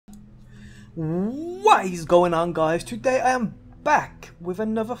What is going on, guys? Today I am back with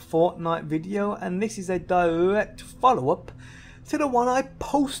another Fortnite video, and this is a direct follow-up to the one I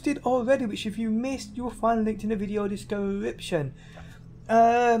posted already, which if you missed, you'll find linked in the video description.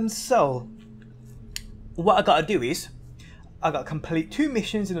 So what I gotta do is I got to complete 2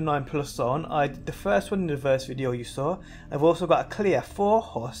 missions in the 9+ zone. I did the first one in the first video you saw. I've also got to clear 4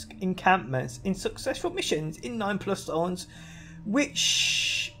 husk encampments in successful missions in 9+ zones,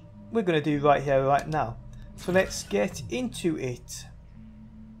 which we're going to do right here, right now. So let's get into it.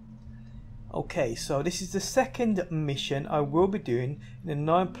 Okay, so this is the second mission I will be doing in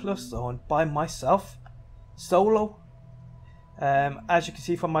the 9+ zone by myself, solo. As you can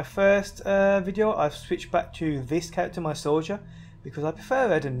see from my first video, I've switched back to this character, my soldier, because I prefer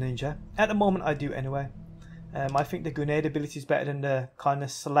Red and Ninja. At the moment I do anyway. I think the grenade ability is better than the kind of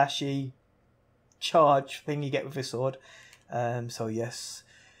slashy charge thing you get with a sword. So yes.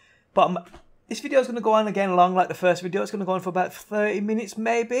 But this video is going to go on again long like the first video. It's going to go on for about 30 minutes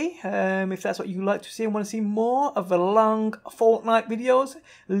maybe. If that's what you like to see and want to see more of the long Fortnite videos,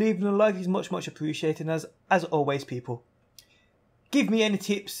 leaving a like is much appreciated. As always, people, give me any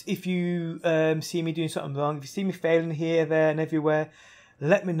tips if you see me doing something wrong. If you see me failing here, there and everywhere,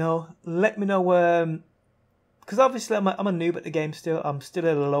 let me know. Let me know, because obviously I'm a noob at the game still. I'm still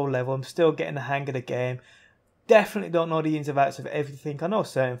at a low level. I'm still getting the hang of the game. Definitely don't know the ins and outs of everything. I know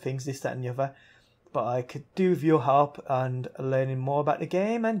certain things, this, that and the other. But I could do with your help and learning more about the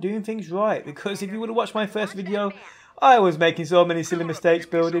game and doing things right. Because if you would have watched my first video, I was making so many silly mistakes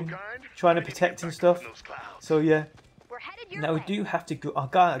building, trying to protect and stuff. So yeah. Now we do have to I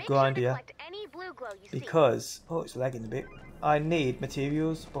gotta grind here because it's lagging a bit. I need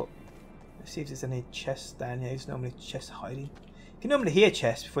materials, but let's see if there's any chests down here. There's normally chests hiding. You can normally hear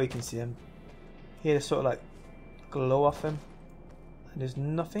chests before you can see them. Hear the sort of like glow off them, and there's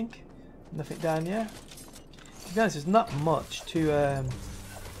nothing down here. To be honest, there's not much to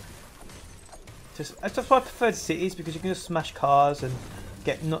that's why I prefer the cities, because you can just smash cars and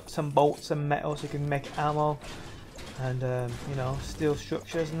get nuts and bolts and metal, so you can make ammo. And you know, steel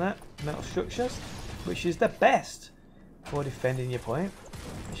structures and that, metal structures, which is the best for defending your point,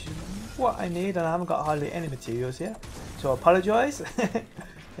 which is what I need, and I haven't got hardly any materials here, so I apologise.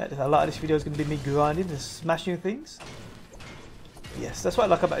 A lot of this video is going to be me grinding and smashing things. Yes, that's what I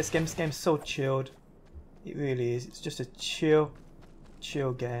like about this game. This game's so chilled. It really is. It's just a chill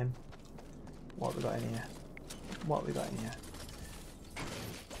game. What have we got in here? What have we got in here?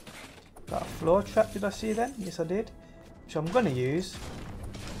 Got a floor trap, did I see then? Yes I did. Which I'm going to use.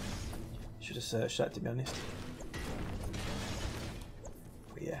 Should have searched that, to be honest.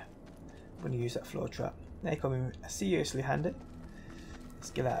 But yeah, I'm going to use that floor trap. They come in seriously handy. Let's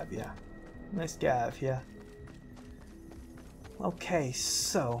get out of here. Let's get out of here. Okay,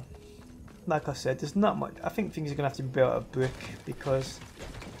 so like I said, there's not much. I think things are going to have to be built out of brick because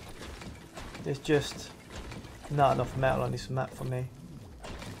there's just not enough metal on this map for me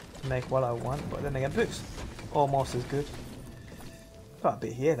to make what I want. But then again, brick's almost as good. Got a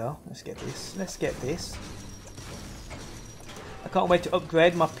bit here though. Let's get this. Let's get this. I can't wait to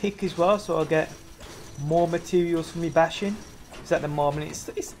upgrade my pick as well, so I'll get more materials for me bashing. Because at the moment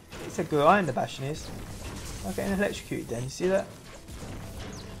it's a grind, the bashing is. I'm getting electrocuted then. You see that?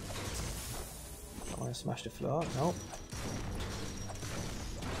 I want to smash the floor. Nope.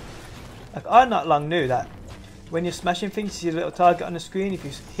 Like, I not long knew that when you're smashing things, you see a little target on the screen. If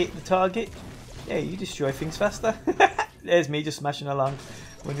you hit the target, yeah, you destroy things faster. There's me just smashing along,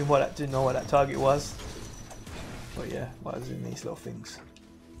 wondering didn't know what that target was. But yeah, what is in these little things?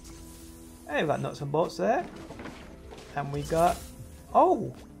 Hey, we got nuts and bolts there, and we got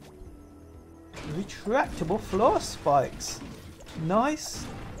retractable floor spikes. Nice.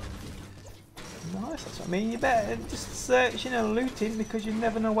 Nice. That's what I mean. You better just searching and looting, because you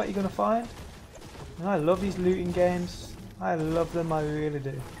never know what you're gonna find. And I love these looting games. I love them. I really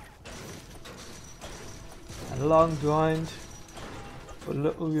do. A long grind for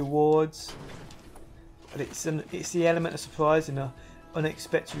little rewards, but it's the element of surprise and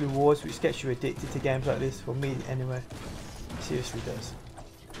unexpected rewards which gets you addicted to games like this. For me, anyway, it seriously does.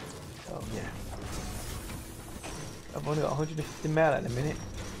 So yeah, I've only got 150 metal at the minute.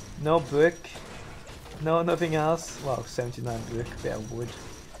 No brick, no nothing else. Well, 79 brick, a bit of wood.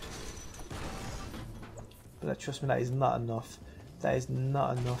 But trust me, that is not enough. That is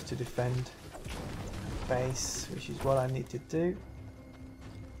not enough to defend base, which is what I need to do.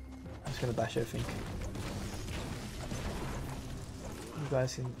 I'm just going to bash everything. You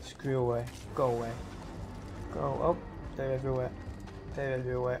guys can screw away. Go away. Go. Oh, they're everywhere. They're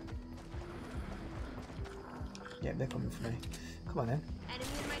everywhere. Yeah, they're coming for me. Come on then. Enemy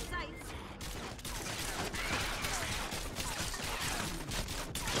in my sights.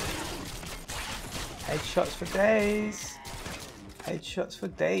 Headshots for days. Headshots for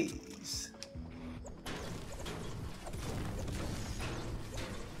days.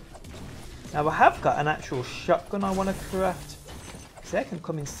 Now I have got an actual shotgun I want to craft. So that can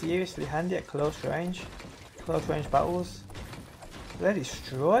come in seriously handy at close range battles. They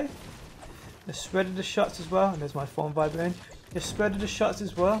destroy. The spread of the shots as well, and there's my phone vibrating. The spread of the shots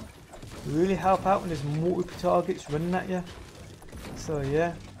as well really help out when there's multiple targets running at you. So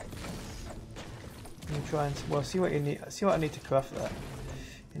yeah, I'm trying to see what you need. See what I need to craft that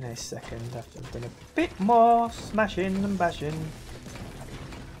in a second after I've done a bit more smashing and bashing.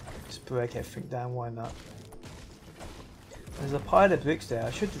 Just break everything down. Why not? There's a pile of bricks there.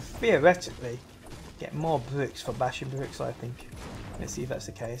 I should theoretically get more bricks for bashing bricks. I think. Let's see if that's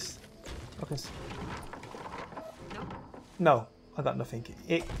the case. Okay. No, I got nothing.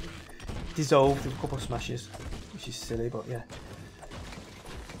 It dissolved with a couple of smashes, which is silly, but yeah.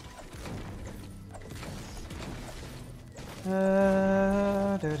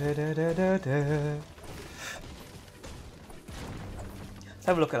 Let's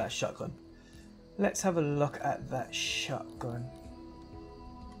have a look at that shotgun. Let's have a look at that shotgun.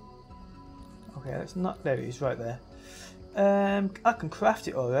 Okay, that's not there. It is right there. I can craft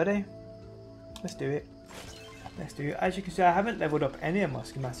it already. Let's do it. Let's do it. As you can see, I haven't leveled up any of my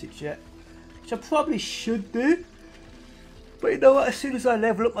schematics yet, which I probably should do. But you know what? As soon as I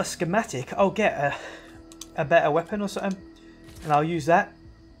level up my schematic, I'll get a better weapon or something, and I'll use that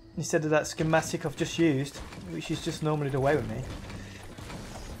instead of that schematic I've just used, which is just normally the way with me.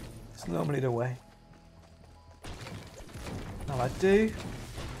 It's normally the way. Now I do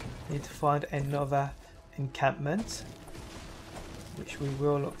need to find another encampment, which we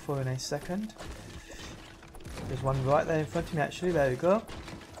will look for in a second. There's one right there in front of me actually. There we go.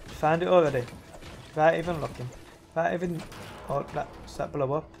 Found it already. Without even looking. Without even... Oh, does that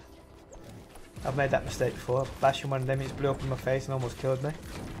blow up? I've made that mistake before. Bashing one of them, it blew up in my face and almost killed me.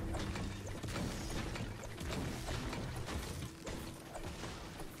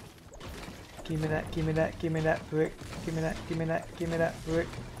 Give me that, give me that, give me that brick. Give me that, give me that, give me that brick.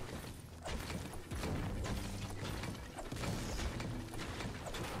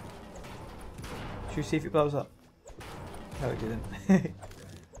 Should we see if it blows up? No, it didn't.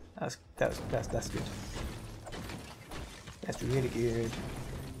 that's good. That's really good.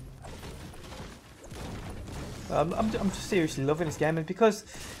 I'm just seriously loving this game, and because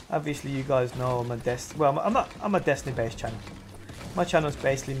obviously you guys know I'm a Destiny based channel. My channel is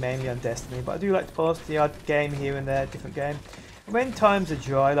basically mainly on Destiny, but I do like to post the odd game here and there, different game. And when times are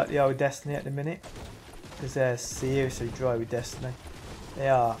dry, like the old Destiny at the minute, because they're seriously dry with Destiny. They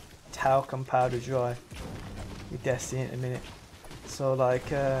are talcum powder dry with Destiny at the minute. So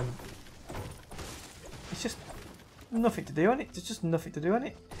like, it's just nothing to do on it. There's just nothing to do on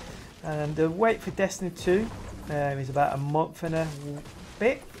it. And the wait for Destiny 2 is about a month and a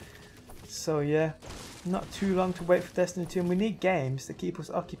bit. So yeah, not too long to wait for Destiny 2, and we need games to keep us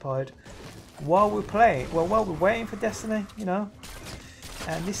occupied while we're playing. Well, while we're waiting for Destiny, you know.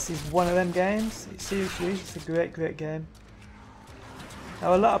 And this is one of them games. It seriously is. It's a great, great game.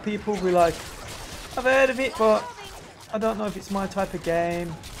 Now a lot of people will be like, I've heard of it, but I don't know if it's my type of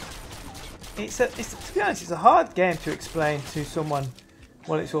game. To be honest, it's a hard game to explain to someone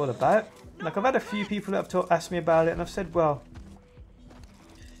what it's all about. Like, I've had a few people that have asked me about it, and I've said, well,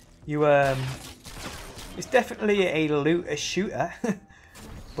 it's definitely a shooter,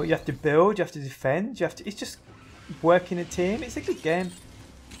 but you have to build, you have to defend, it's just work in a team. It's a good game,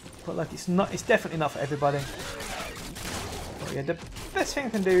 but like, it's definitely not for everybody. But yeah, the best thing I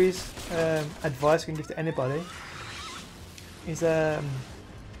can do is, advice I can give to anybody is,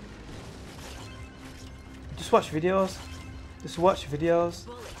 just watch videos. Just watch videos.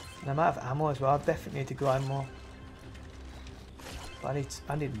 And I'm out of ammo as well. I definitely need to grind more. But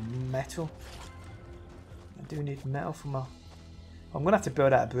I need metal. I do need metal for my... I'm gonna have to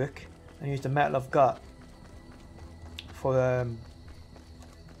build out a brick and use the metal I've got for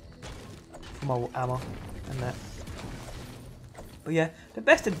my ammo and that. But yeah, the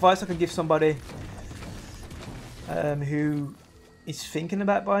best advice I can give somebody who is thinking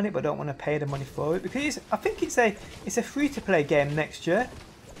about buying it but don't want to pay the money for it, because I think it's a free-to-play game next year.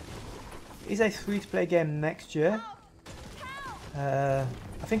 It is a free-to-play game next year. I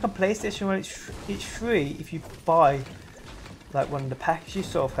think on PlayStation, well, it's free if you buy like one of the packages,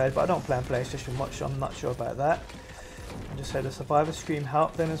 sort of heard, but I don't play on PlayStation much, so I'm not sure about that. I just heard the Survivor Stream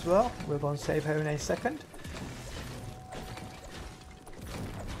help then as well. We'll go and save her in a second.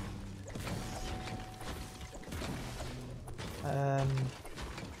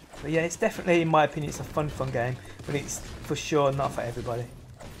 But yeah, it's definitely, in my opinion, it's a fun game, but it's for sure not for everybody.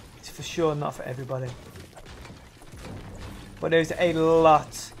 It's for sure not for everybody. But there's a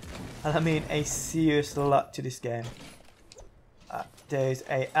lot, and I mean a serious lot to this game. There's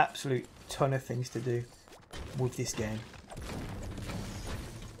a absolute ton of things to do with this game.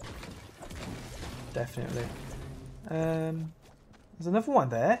 Definitely. There's another one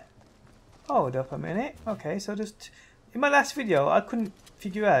there. Hold up a minute. Okay, so just in my last video, I couldn't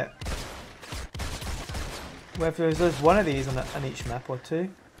figure out whether there's one of these on each map or two.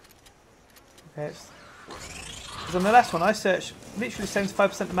 Okay, because on the last one I searched literally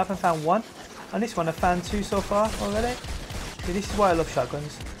 75% of the map and found one. On this one I found two so far already. See, this is why I love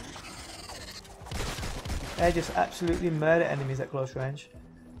shotguns. They just absolutely murder enemies at close range.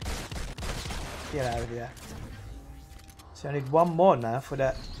 Get out of here. So I need one more now for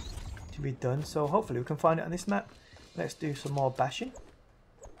that to be done. So hopefully we can find it on this map. Let's do some more bashing.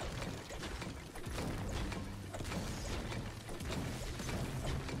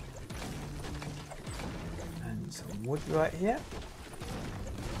 And some wood right here.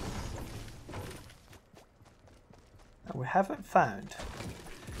 And we haven't found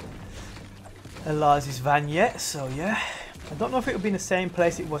Elias's van yet, so yeah. I don't know if it'll be in the same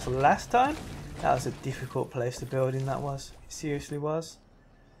place it was last time. That was a difficult place to build in, that was. It seriously was.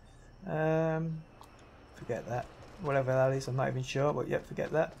 Forget that. Whatever that is, I'm not even sure, but yep,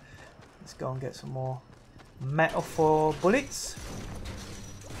 forget that. Let's go and get some more metal for bullets.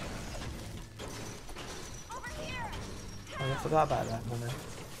 Oh, I forgot about that one. I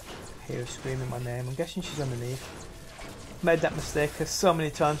hear her screaming my name. I'm guessing she's underneath. Made that mistake so many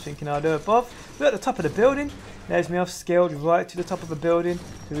times thinking I'd do above. We're at the top of the building. There's me, I've scaled right to the top of the building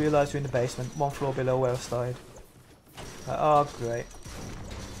to realise we're in the basement, one floor below where I started. Oh great.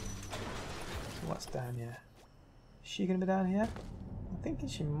 So what's down here? Is she going to be down here? I'm thinking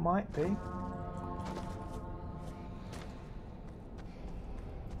she might be.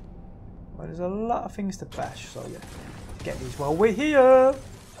 Well, there's a lot of things to bash, so yeah. Get these while we're here!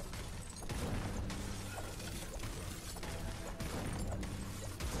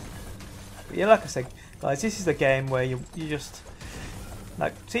 But yeah, like I said, guys, this is a game where you just,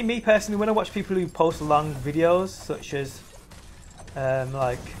 like, see me personally, when I watch people who post long videos, such as,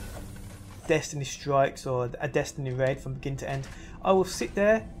 like, Destiny Strikes or a Destiny raid from beginning to end, I will sit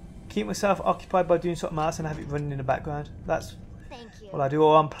there, keep myself occupied by doing something else and have it running in the background. That's what I do,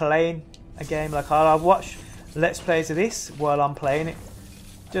 or I'm playing a game, like I'll watch Let's Plays of this while I'm playing it,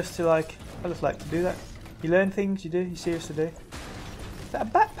 just to like, I just like to do that. You learn things, you do, you seriously do. Is that a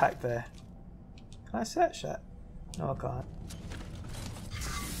backpack there? Can I search that? No, I can't.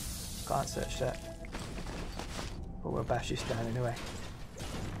 Can't search that. But we'll bash this down anyway.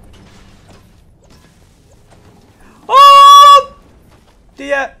 Oh!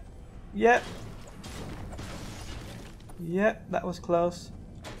 Dear! Yep. Yep, that was close.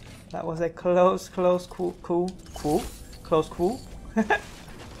 That was a close cool.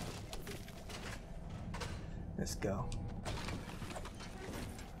 Let's go.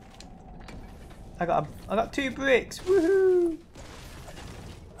 I got 2 bricks. Woohoo!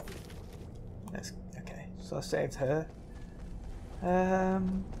 Okay, so I saved her.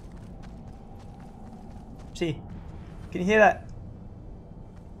 See, can you hear that?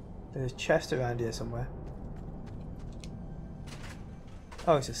 There's a chest around here somewhere.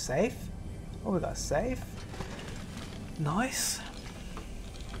 Oh, it's a safe. Oh, we got a safe. Nice.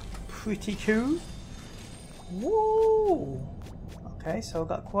 Pretty cool. Woo! Okay, so I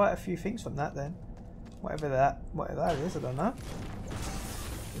got quite a few things from that then. Whatever that is, I don't know.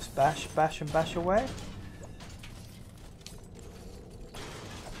 Just bash and bash away.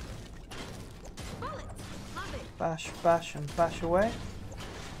 Bash and bash away.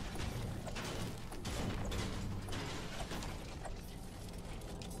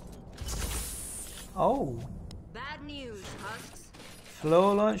 Oh. Bad news, husks.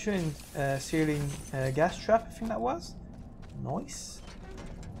 Floor launcher and ceiling gas trap, I think that was. Nice.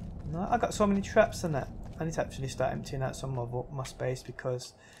 No, I got so many traps in that. I need to actually start emptying out some of my space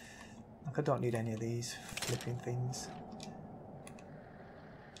because like, I don't need any of these flipping things.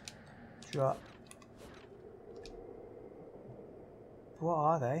 Drop. What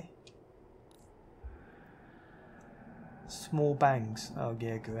are they? Small bangs. Oh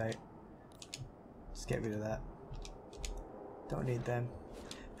yeah, great. Let's get rid of that. Don't need them.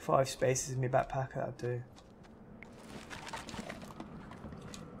 5 spaces in my backpack, that'll do.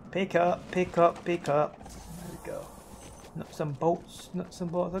 Pick up. There we go. Nuts and bolts.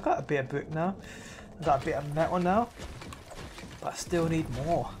 I've got a bit of brick now. I've got a bit of metal now. But I still need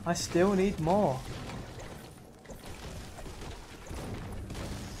more.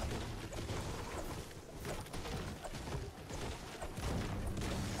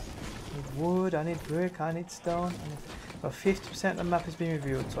 wood, I need brick, I need stone. Well, 50% of the map has been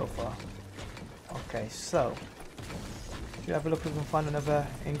revealed so far. Okay, so should we have a look if we can find another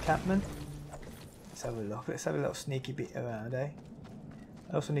encampment? Let's have a look. Let's have a little sneaky bit around, eh?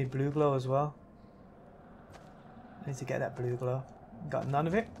 I also need blue glow as well. I need to get that blue glow. Got none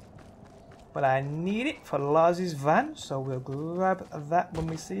of it. But I need it for Laz's van, so we'll grab that when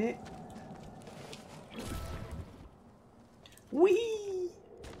we see it. Whee!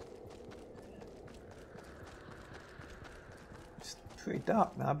 It's pretty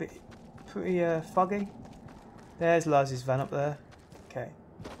dark now, a bit pretty foggy. There's Laz's van up there. Okay.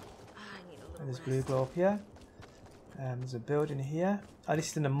 And there's blue glow up here. There's a building here. Oh,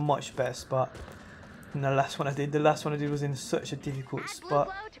 this is in a much better spot than the last one I did. The last one I did was in such a difficult spot.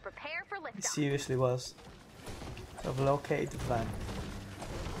 It seriously was. So I've located the van,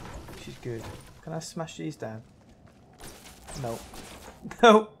 which is good. Can I smash these down? No.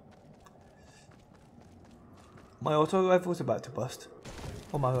 No. My auto rifle's about to bust.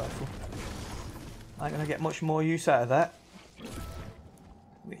 Or my rifle. I ain't gonna get much more use out of that,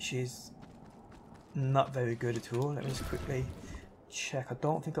 which is not very good at all. Let me just quickly check. I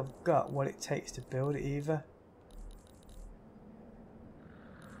don't think I've got what it takes to build it either.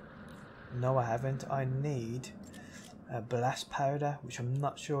 No, I haven't. I need a blast powder, which I'm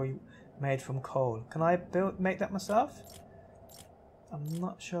not sure made from coal. Can I make that myself? I'm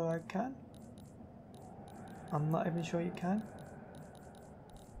not sure I can. I'm not even sure you can.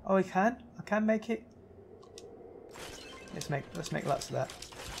 Oh, I can. I can make it. Let's make lots of that,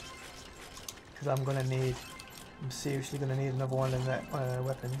 because I'm seriously gonna need another one of the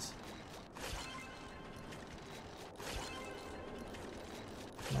weapons.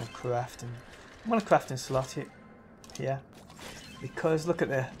 I'm gonna craft and slot it here, because look at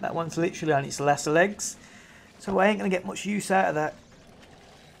that one's literally on its last legs, so I ain't gonna get much use out of that.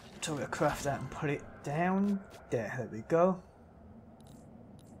 So we'll craft that and put it down there. There we go.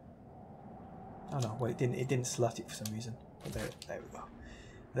 Oh no, well it didn't slot it for some reason. But there we go.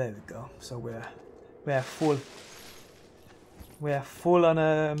 There we go. So we're full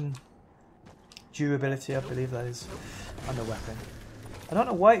on durability, I believe that is, on the weapon. I don't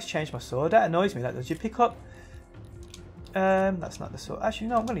know why it's changed my sword. That annoys me. That does. You pick up. That's not the sword. Actually,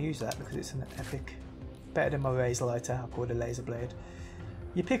 no. I'm going to use that because it's an epic. Better than my razor lighter. I call it a laser blade.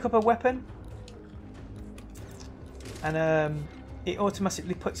 You pick up a weapon, and it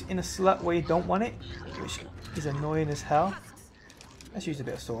automatically puts it in a slot where you don't want it, which is annoying as hell. Let's use a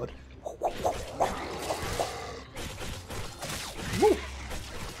bit of sword. Woo!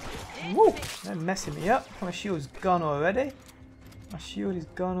 Woo! They're messing me up. My shield's gone already. My shield is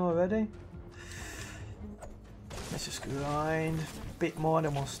gone already. Let's just grind a bit more,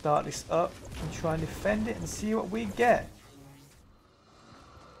 then we'll start this up and try and defend it and see what we get.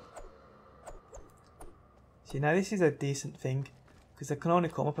 See, now this is a decent thing, because they can only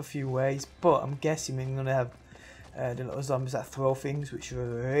come up a few ways, but I'm guessing we're going to have the little zombies that throw things, which are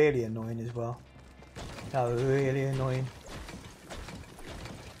really annoying as well. They're really annoying.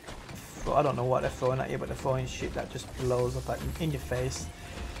 But I don't know what they're throwing at you, but they're throwing shit that just blows up in your face.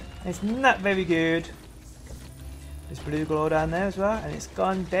 And it's not very good. There's blue glow down there as well, and it's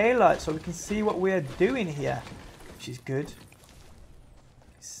gone daylight, so we can see what we're doing here, which is good.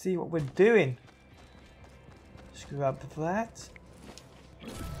 See what we're doing. Just grab that.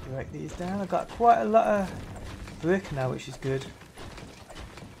 Break these down. I've got quite a lot of brick now, which is good.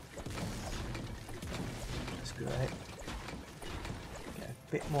 That's great.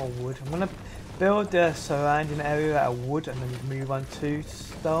 Bit more wood. I'm going to build the surrounding area out of wood and then move on to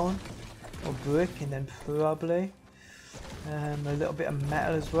stone or brick, and then probably a little bit of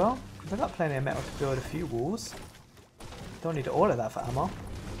metal as well, because I've got plenty of metal to build a few walls. Don't need all of that for ammo.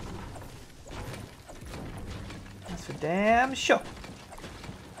 That's for damn sure.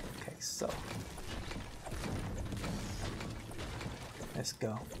 Okay, so let's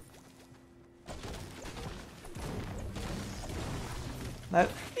go. Now,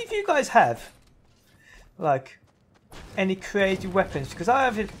 if you guys have like any crazy weapons, because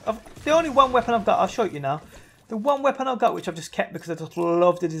the only one weapon I've got, I'll show you now. The one weapon I've got, which I've just kept because I just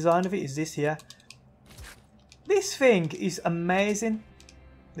love the design of it, is this here. This thing is amazing.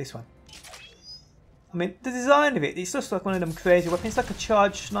 This one. I mean, the design of it, it's just like one of them crazy weapons. It's like a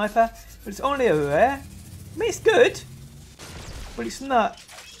charged sniper, but it's only a rare. I mean, it's good, but it's not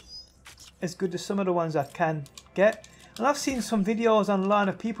as good as some of the ones I can get. And I've seen some videos online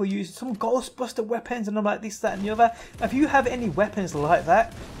of people using some Ghostbuster weapons, and I'm like this, that and the other. If you have any weapons like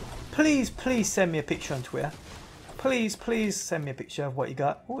that, please send me a picture on Twitter. Please send me a picture of what you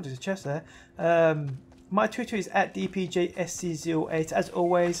got. Oh, there's a chest there. My Twitter is @dpjsc08. As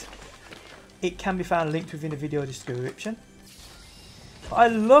always, it can be found linked within the video description. But I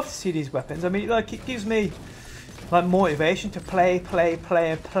love to see these weapons. I mean, like, it gives me like motivation to play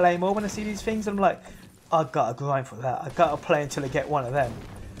more when I see these things. I'm like, I gotta grind for that. I gotta play until I get one of them.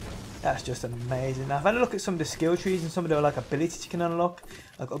 That's just amazing. Now, if I look at some of the skill trees and some of the like abilities you can unlock,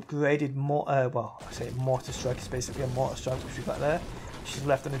 like upgraded well, I say mortar strike is basically a mortar strike which we got there, which is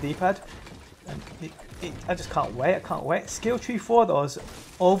left on the D-pad. And I just can't wait. I can't wait. Skill tree 4 though is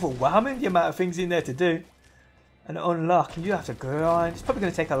overwhelming, the amount of things in there to do and unlock. And you have to grind. It's probably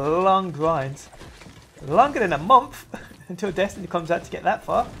going to take a long grind, longer than a month, until Destiny comes out to get that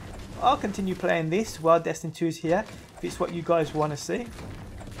far. I'll continue playing this while Destiny 2 is here. If it's what you guys want to see,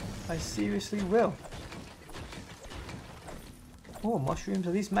 I seriously will. Oh, mushrooms.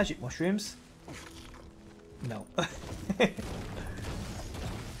 Are these magic mushrooms? No.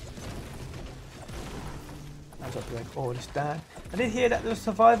 As I break all this down. I did hear that there was a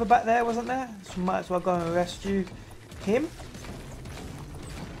survivor back there, wasn't there? So might as well go and rescue him.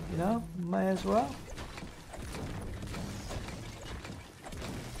 You know, may as well.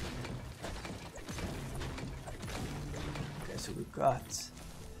 Okay, so we've got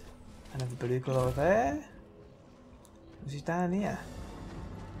another blue girl over there. Was he down here?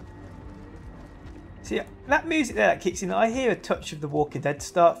 See, that music there that kicks in, I hear a touch of the Walking Dead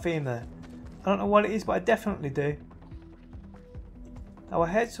start theme there. I don't know what it is, but I definitely do. Now I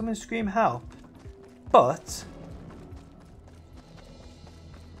heard someone scream help, but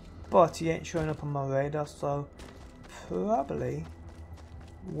he ain't showing up on my radar, so probably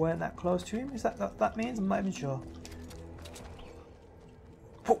weren't that close to him. Is that what that means? I'm not even sure.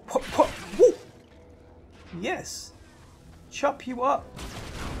 Woo! Yes, chop you up.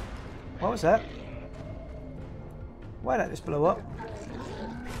 What was that? Why did that just blow up?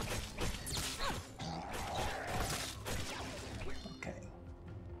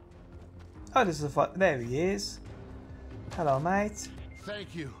 Oh, this is a fight. There he is. Hello, mate.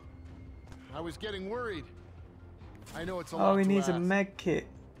 Thank you. I was getting worried. I know it's a Oh, lot he to needs a ask. med kit.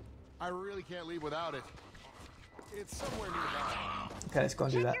 I really can't leave without it. It's somewhere nearby. Okay, let's go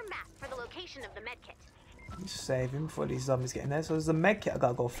and do that. Check your map for the location of the medkit. Let's save him before these zombies get in there. So there's a med kit I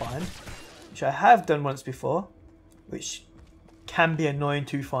gotta go find, which I have done once before, which can be annoying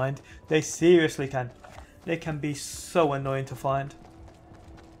to find. They seriously can. They can be so annoying to find.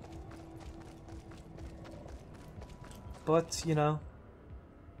 But, you know.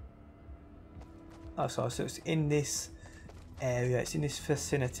 Oh, sorry, so it's in this area, it's in this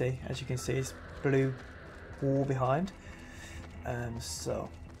vicinity. As you can see, it's blue wall behind. So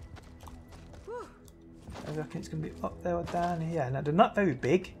I reckon it's going to be up there or down here. Now, they're not very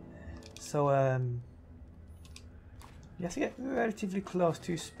big, so you have to get relatively close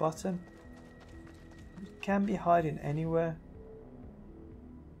to spot them. You can be hiding anywhere.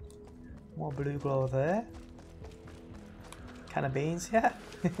 More blue glow there. Can of beans, yeah.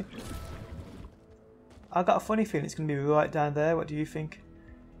 I got a funny feeling it's going to be right down there. What do you think?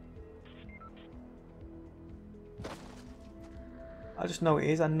 I just know it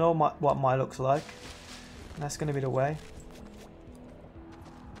is. I know what my looks like. And that's going to be the way.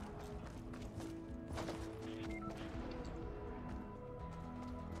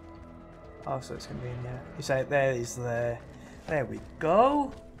 Oh, so it's going to be in here. You say there is there. There we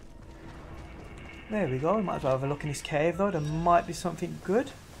go. There we go. We might as well have a look in this cave though. There might be something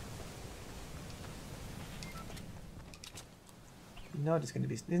good. You know there's going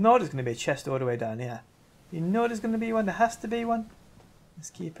to be a chest all the way down here. You know there's going to be one. There has to be one. Let's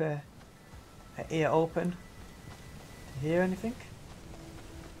keep an ear open to hear anything.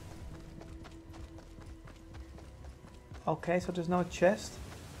 Okay, so there's no chest.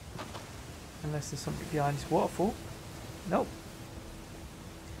 Unless there's something behind this waterfall. Nope.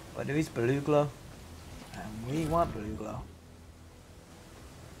 But there is blue glow. And we want blue glow.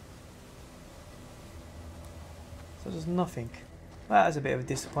 So there's nothing. Well, that was a bit of a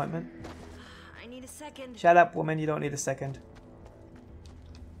disappointment. I need a second. Shut up, woman, you don't need a second.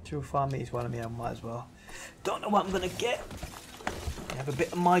 True farm meat is one of me, I might as well. Don't know what I'm gonna get. Have a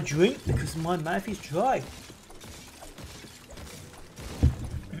bit of my drink because my mouth is dry.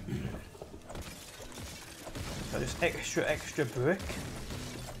 So just extra brick.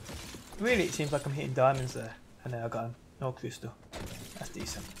 Really, it seems like I'm hitting diamonds there. And now I got no crystal. That's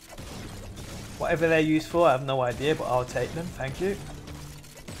decent. Whatever they're used for, I have no idea, but I'll take them. Thank you.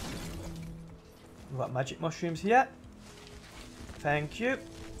 We've got magic mushrooms here. Thank you.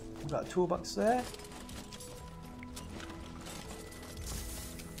 We've got a toolbox there.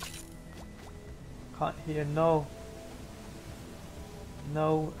 Can't hear no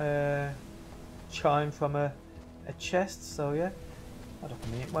chime from a chest, so yeah. Hold up a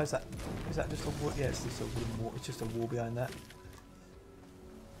minute. What is that? Is that just a wall? Yeah, it's just a wooden wall. It's just a wall behind that.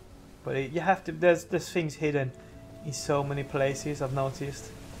 But you have to. There's things hidden in so many places. I've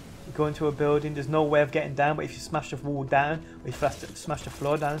noticed. You go into a building. There's no way of getting down. But if you smash the wall down, or you smash the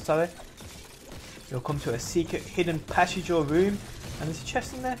floor down, sorry, you'll come to a secret hidden passage or room, and there's a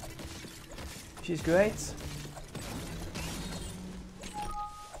chest in there, which is great.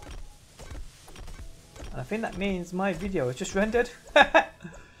 And I think that means my video is just rendered.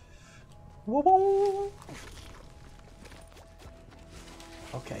 Whoa.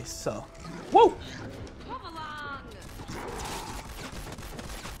 Okay, so. Whoa! Move along.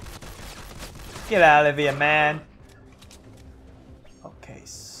 Get out of here, man. Okay,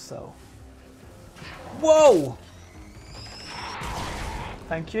 so. Whoa!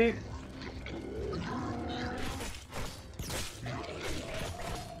 Thank you.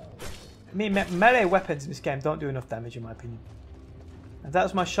 Melee weapons in this game don't do enough damage in my opinion. If that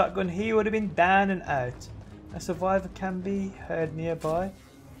was my shotgun, he would have been down and out. A survivor can be heard nearby.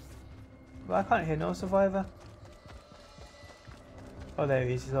 But I can't hear no survivor. Oh, there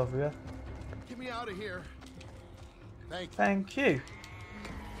he is. He's over here. Get me out of here. Thank you.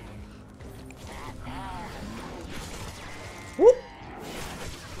 Whoop.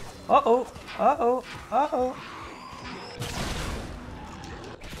 Uh-oh. Uh-oh. Uh-oh.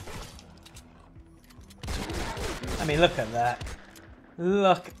 I mean, look at that.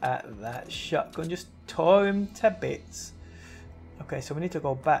 Look at that. Shotgun just tore him to bits. Okay, so we need to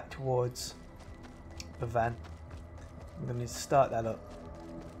go back towards the van. I'm going to need to start that up.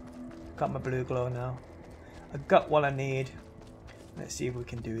 Got my blue glow now. I got what I need. Let's see if we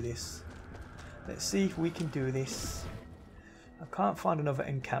can do this. Let's see if we can do this. I can't find another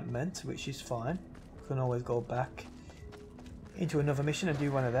encampment, which is fine. I can always go back into another mission and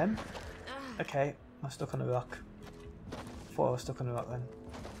do one of them. Okay, I'm stuck on a rock. Thought I was stuck on a rock then.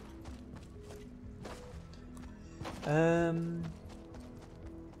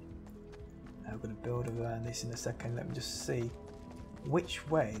 I'm going to build around this in a second. Let me just see which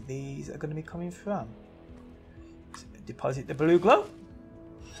way these are going to be coming from. Deposit the blue glow.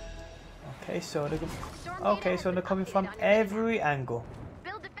 Okay, so they're coming from every angle.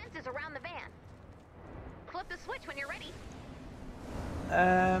 Build defenses around the van. Flip the switch when you're ready.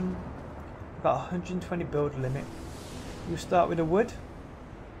 Got 120 build limit. You start with the wood.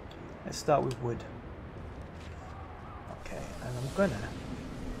 Let's start with wood. Okay, and I'm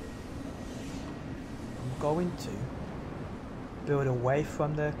going to build away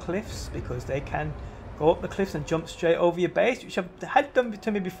from the cliffs because they can go up the cliffs and jump straight over your base, which I've had done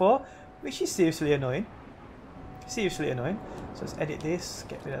to me before, which is seriously annoying. Seriously annoying. So let's edit this,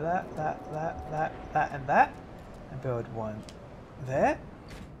 get rid of that, and that, and build one there.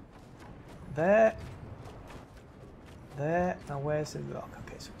 There. Now where's the rock?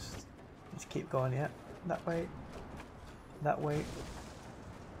 Okay, so let's keep going, yeah. That way. That way.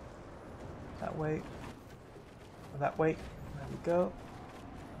 That way. That way. There we go.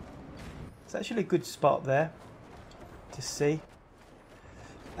 It's actually a good spot there to see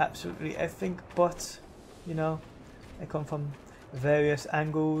absolutely everything, but you know, they come from various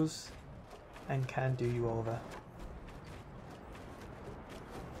angles and can do you over.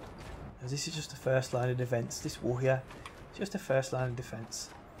 This is just the first line of defense. This wall here is just the first line of defense.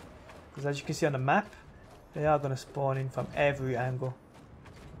 Because as you can see on the map, they are going to spawn in from every angle.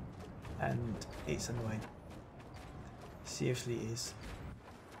 And it's annoying. Seriously it is.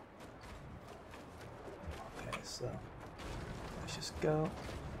 Okay, so let's just go.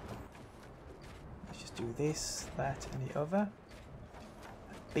 Let's just do this, that, and the other.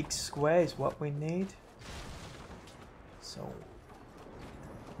 A big square is what we need. So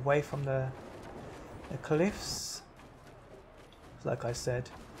away from the cliffs. Like I said,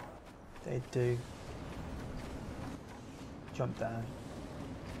 they do jump down.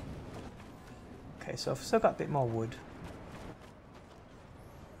 Okay, so I've still got a bit more wood.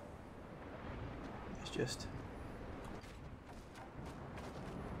 It's just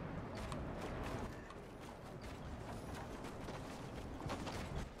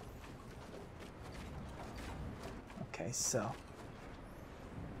okay, so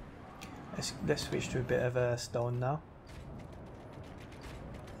let's switch to a bit of a stone now.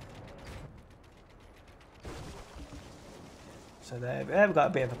 So they've got a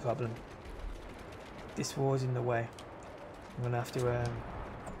bit of a problem. This wall's in the way. I'm gonna have to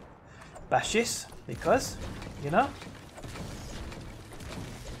bash this because, you know,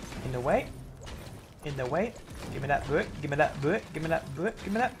 in the way. Give me that brick. Give me that brick. Give me that brick.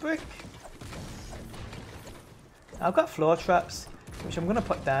 Give me that brick. I've got floor traps, which I'm going to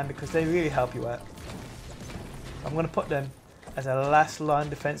put down because they really help you out. I'm going to put them as a last line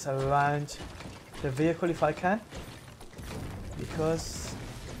defense around the vehicle if I can, because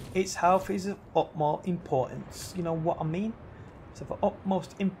its health is of utmost importance. You know what I mean? It's of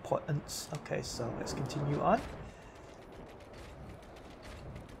utmost importance. Okay, so let's continue on.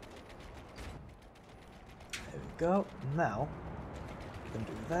 There we go. Now we're gonna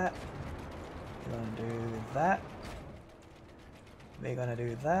do that. We're gonna do that. We're gonna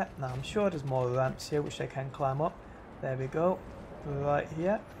do that. Now I'm sure there's more ramps here which they can climb up. There we go. Right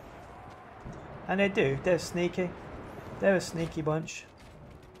here. And they do. They're sneaky. They're a sneaky bunch.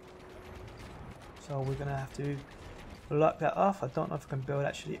 So we're gonna have to block that off. I don't know if I can build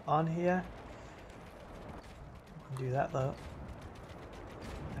actually on here. I can do that though.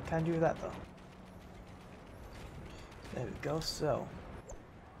 I can do that though. There we go. So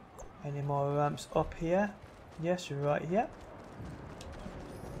any more ramps up here? Yes, you're right here.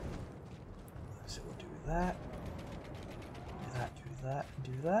 So we'll do that. Do that, do that, and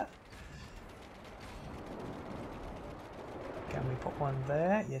do that. Can we put one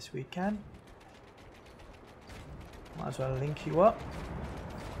there? Yes, we can. Might as well link you up.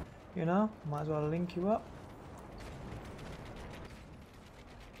 You know, might as well link you up.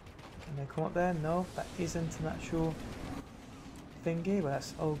 Can they come up there? No, that isn't an actual thingy, but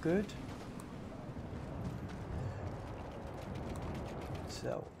that's all good.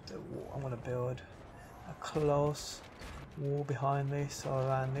 So, I'm going to build a close wall behind this or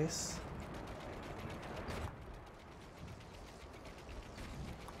around this.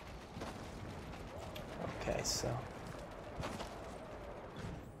 Okay, so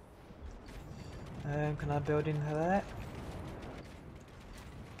can I build in there?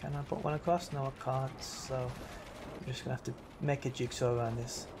 Can I put one across? No, I can't. So I'm just gonna have to make a jigsaw around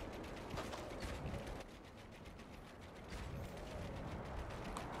this.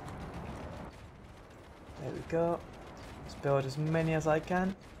 There we go. Let's build as many as I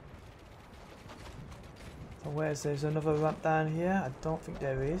can. So there's another ramp down here? I don't think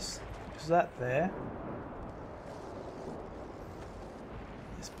there is. Is that there?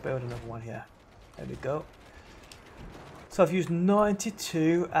 Let's build another one here. There we go. So I've used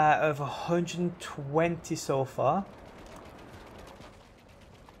 92 out of 120 so far.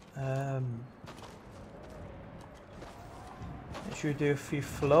 Should we do a few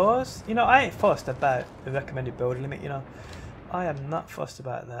floors? You know, I ain't fussed about the recommended build limit, you know. I am not fussed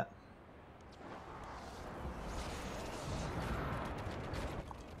about that.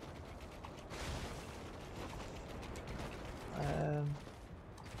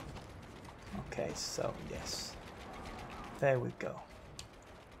 Okay, so yes. There we go.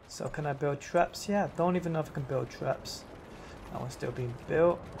 So can I build traps? Yeah, I don't even know if I can build traps. That one's still being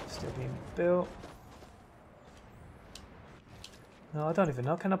built. Still being built. No, I don't even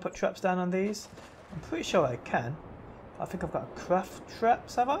know. Can I put traps down on these? I'm pretty sure I can. I think I've got craft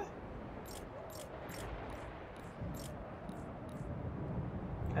traps, have I?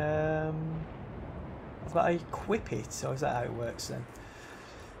 I've got to equip it, so is that how it works then?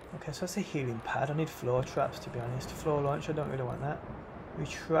 Okay, so that's a healing pad. I need floor traps, to be honest. Floor launch, I don't really want that.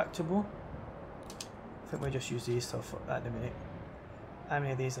 Retractable. I think we'll just use these stuff at the minute. How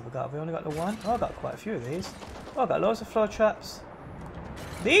many of these have we got? Have we only got the one? Oh, I've got quite a few of these. Oh, I've got loads of floor traps.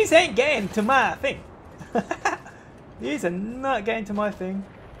 These ain't getting to my thing. These are not getting to my thing.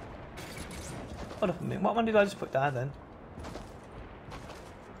 Hold up a minute. What one did I just put down then?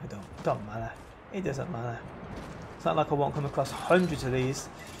 It don't matter. It doesn't matter. It's not like I won't come across hundreds of these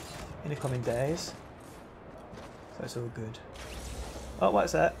in the coming days. So it's all good. Oh,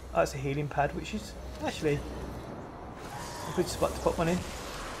 what's that? Oh, it's a healing pad, which is actually a good spot to put one in.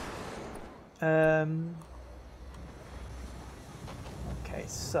 Okay,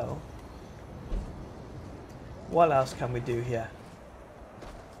 so what else can we do here?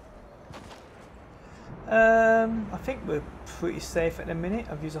 I think we're pretty safe at the minute.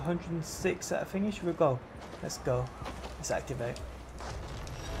 I've used 106 at a thingy. Should we go? Let's go. Let's activate.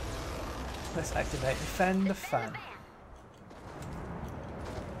 Let's activate. Defend the fan.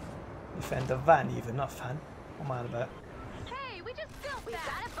 Defend the van even, not fan. What am I on about? Hey, we just built that. We've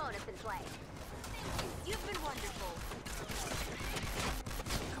got a bonus in play. You've been wonderful.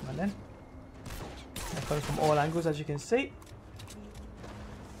 Come on then. They're coming from all angles, as you can see.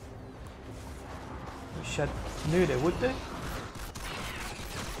 Which I knew they would do.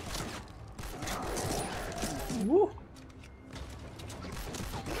 Woo!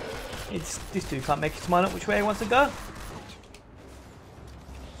 This dude can't make his mind up which way he wants to go.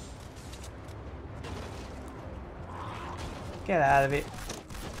 Get out of it.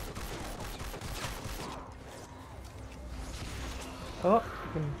 Oh,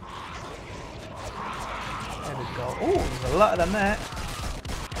 There we go. Oh, there's a lot of them there.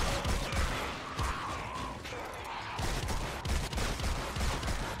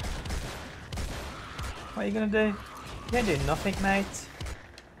 What are you gonna do? You ain't doing nothing, mate.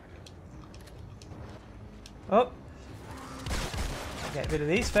 Oh. Get rid of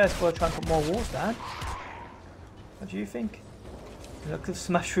these first before I try and put more walls down. What do you think? I could have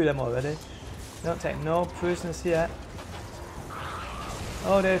smashed through them already. Don't take no prisoners here.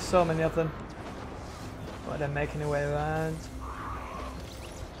 Oh, there's so many of them. But they're making their way around.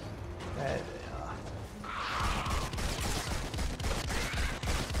 There they are.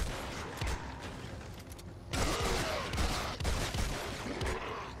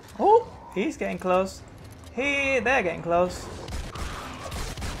 Oh, he's getting close. They're getting close.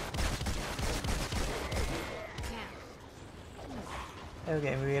 They're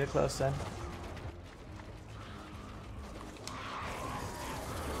getting really close then.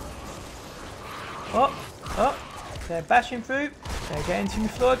 Oh, they're bashing through. They're getting to my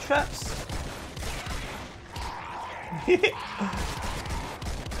floor traps. I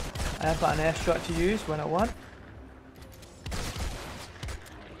have got an airstrike to use when I want.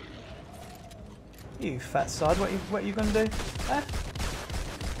 You fat sod, what you gonna do? Huh?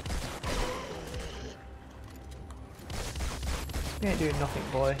 You ain't doing nothing,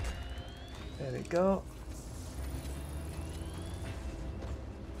 boy. There we go.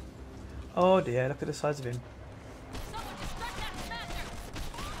 Oh dear, look at the size of him.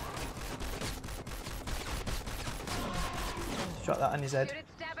 Drop that on his head. 30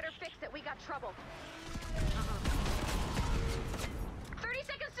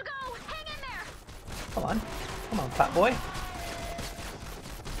 seconds to go. Hang in there. Come on, fat boy.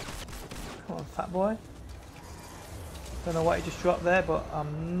 Come on, fat boy. Don't know what he just dropped there, but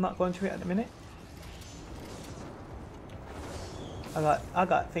I'm not going to it at the minute. I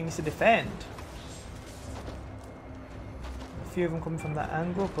got things to defend. A few of them coming from that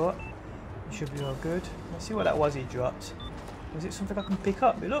angle, but it should be all good. Let's see what that was he dropped. Was it something I can pick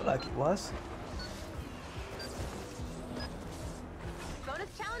up? It looked like it was. Bonus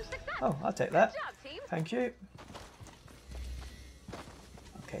challenge success. Oh, I'll take that. Good job, team. Thank you.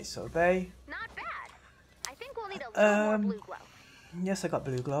 Okay, so they. Not bad. I think we'll need a little more blue glow. Yes, I got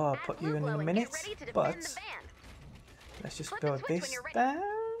blue glow. I'll put you in a minute, but let's just build this down.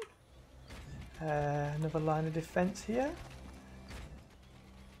 Another line of defense here.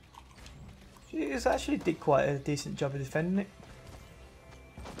 She's actually did quite a decent job of defending it.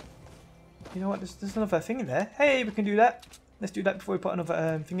 You know what? There's another thing in there. Hey, we can do that. Let's do that before we put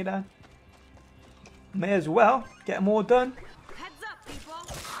another thingy down. May as well get them all done. Heads up, people.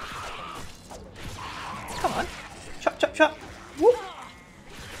 Come on. Chop, chop, chop. Whoop.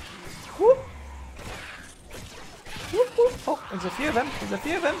 Whoop. Whoop, whoop. Oh, there's a few of them. There's a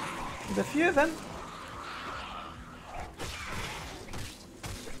few of them. There's a few of them.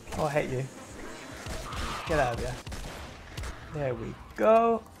 Oh, I hate you. Get out of here. There we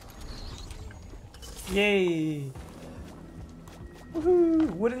go. Yay.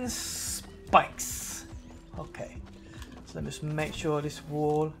 Woohoo. Wooden spikes. Okay. So let me just make sure this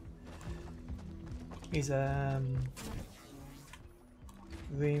wall is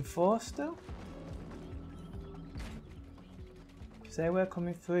reinforced still. Because they were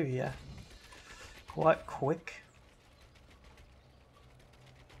coming through here quite quick.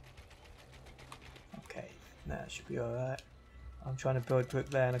 Okay, that should be alright. I'm trying to build brick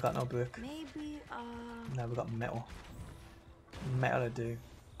there and I got no brick. Maybe No, we got metal. Metal to do.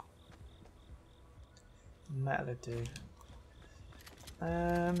 Metal to do.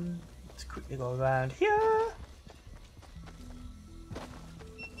 Let's quickly go around here.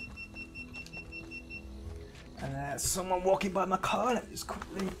 And there's someone walking by my car. Let me just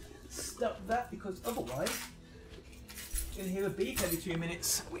quickly stop that because otherwise you're gonna hear a beep every 2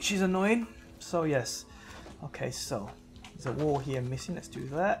 minutes, which is annoying. So yes. Okay, so there's a wall here missing. Let's do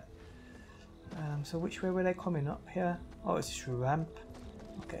that. So which way were they coming up here? Oh, it's this ramp.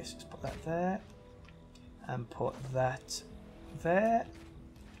 Okay, so let's put that there. And put that there.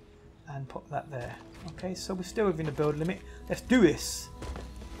 And put that there. Okay, so we're still within the build limit. Let's do this.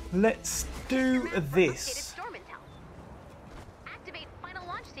 Let's do this. activate final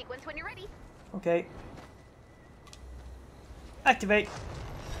launch sequence when you're ready. Okay. Activate.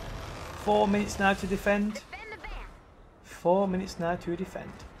 4 minutes now to defend. Defend the van. 4 minutes now to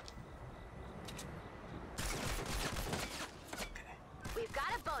defend. Okay. We've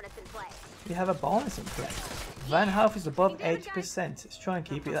got a bonus in play. We have a bonus in play. Van health is above 80%. Let's try and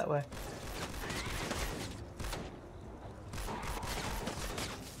keep it that way.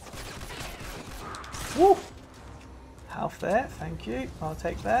 Woo! Health there, thank you. I'll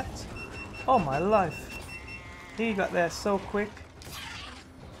take that. Oh my life. He got there so quick.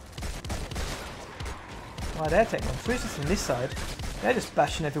 Oh, they're taking on freezes on this side. They're just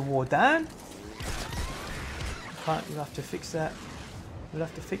bashing every wall down. Can't, you'll have to fix that. We'll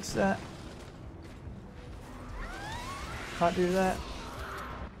have to fix that. Can't do that.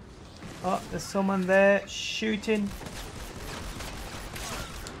 Oh, there's someone there shooting.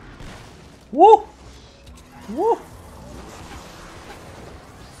 Woo! Woo!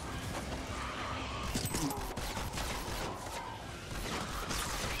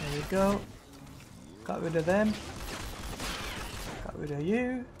 There we go. Got rid of them. Got rid of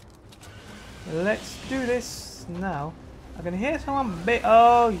you. Let's do this now. I can hear someone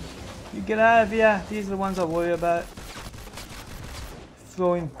oh, you get out of here. These are the ones I worry about.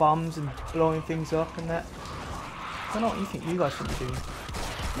 Throwing bombs and blowing things up and that. I don't know what you think you guys should be doing.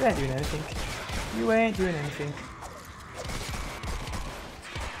 You ain't doing anything. You ain't doing anything.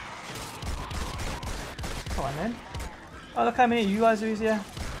 Come on then. Oh, look how many you guys are here.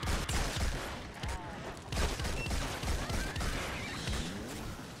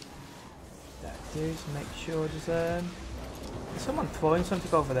 That is, make sure there's someone throwing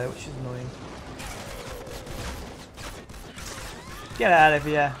something over there, which is annoying. Get out of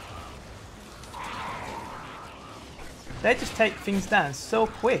here. They just take things down so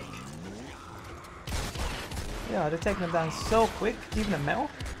quick. Yeah, they're taking them down so quick, even the metal,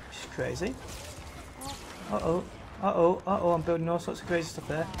 which is crazy. Uh-oh, uh-oh, uh-oh, I'm building all sorts of crazy stuff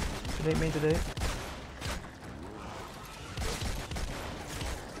there. I didn't mean to do.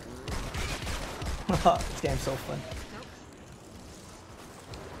 This game's so fun.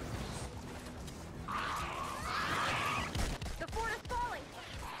 The fort is falling.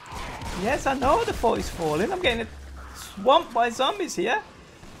 Yes, I know the fort is falling. I'm getting swamped by zombies here.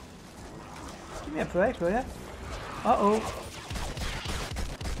 Give me a break, will ya? Uh-oh.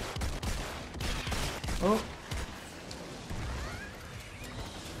 Oh.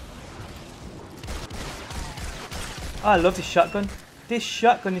 Oh, I love this shotgun. This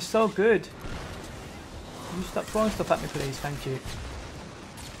shotgun is so good. Can you stop throwing stuff at me, please? Thank you.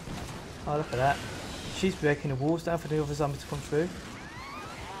 Oh, look at that. She's breaking the walls down for the other zombies to come through.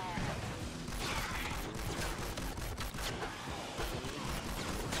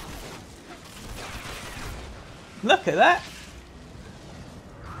 Look at that!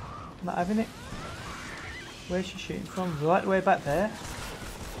 Not having it. Where's she shooting from? Right the way back there.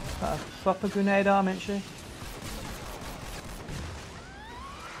 Got a proper grenade arm, ain't she?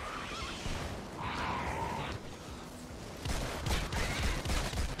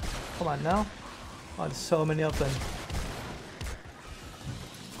 Come on now. Oh, there's so many of them.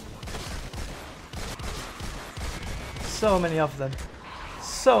 So many of them.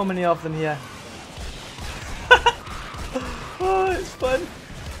 So many of them here. Oh, it's fun.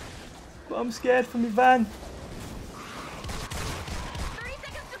 But I'm scared from my van.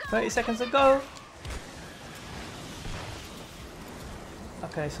 30 seconds to go.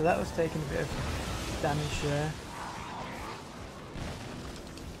 Okay, so that was taking a bit of damage there.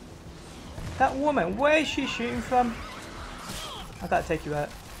 That woman, where is she shooting from? I gotta take you out.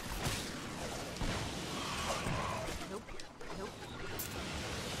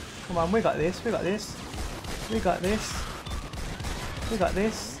 Come on, we got this, we got this. We got this. We got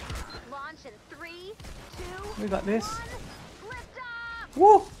this. Launch in 3, 2, We got this. 1. Lift off.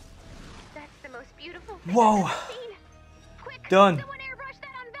 Woo! That's the most beautiful thing Whoa. I've ever seen. Quick, Done. someone airbrush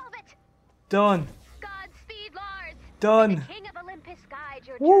that on Velvet. Done. Godspeed, Lars. Done. The King of Olympus guide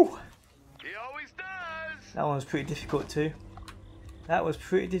your Woo! journey. He always does. That one was pretty difficult too. That was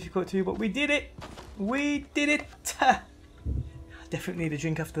pretty difficult too, but we did it! We did it! Definitely need a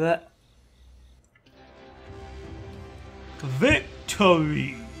drink after that.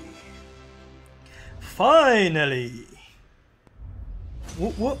 Victory! Finally!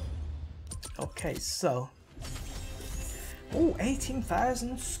 Whoop whoop! Okay, so. Oh,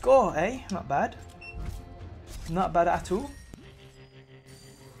 18,000 score, eh? Not bad. Not bad at all.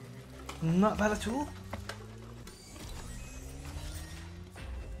 Not bad at all.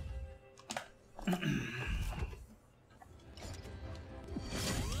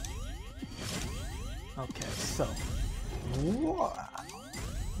 Okay, so. Whoa.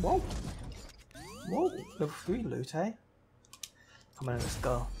 Whoa. Whoa. Level 3 loot, eh? Come on, let's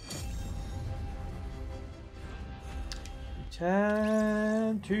go.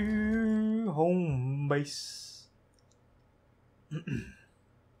 Return to home base.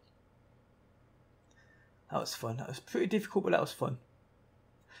 That was fun. That was pretty difficult, but that was fun.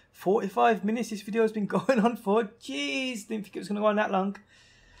 45 minutes this video has been going on for. Jeez, didn't think it was going to go on that long.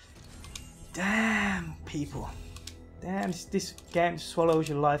 Damn, people. Damn, this game swallows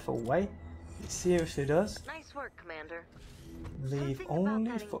your life away. It seriously does. Nice work, Commander. Leave Something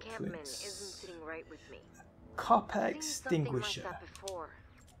only about that encampment isn't footprints. sitting right with me. Copper I've seen something like extinguisher. that before.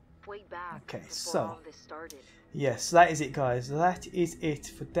 Way back Okay, before so all this started. yes, that is it, guys. That is it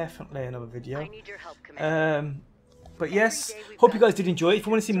for definitely another video. I need your help, Commander. But yes, hope you guys did enjoy it. If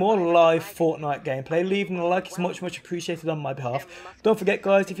you want to see more live Fortnite gameplay, leaving a like is much appreciated on my behalf. Don't forget,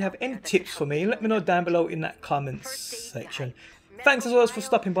 guys, if you have any tips for me, let me know down below in that comments section. Thanks as always for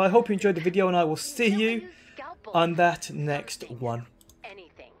stopping by. Hope you enjoyed the video, and I will see you on that next one.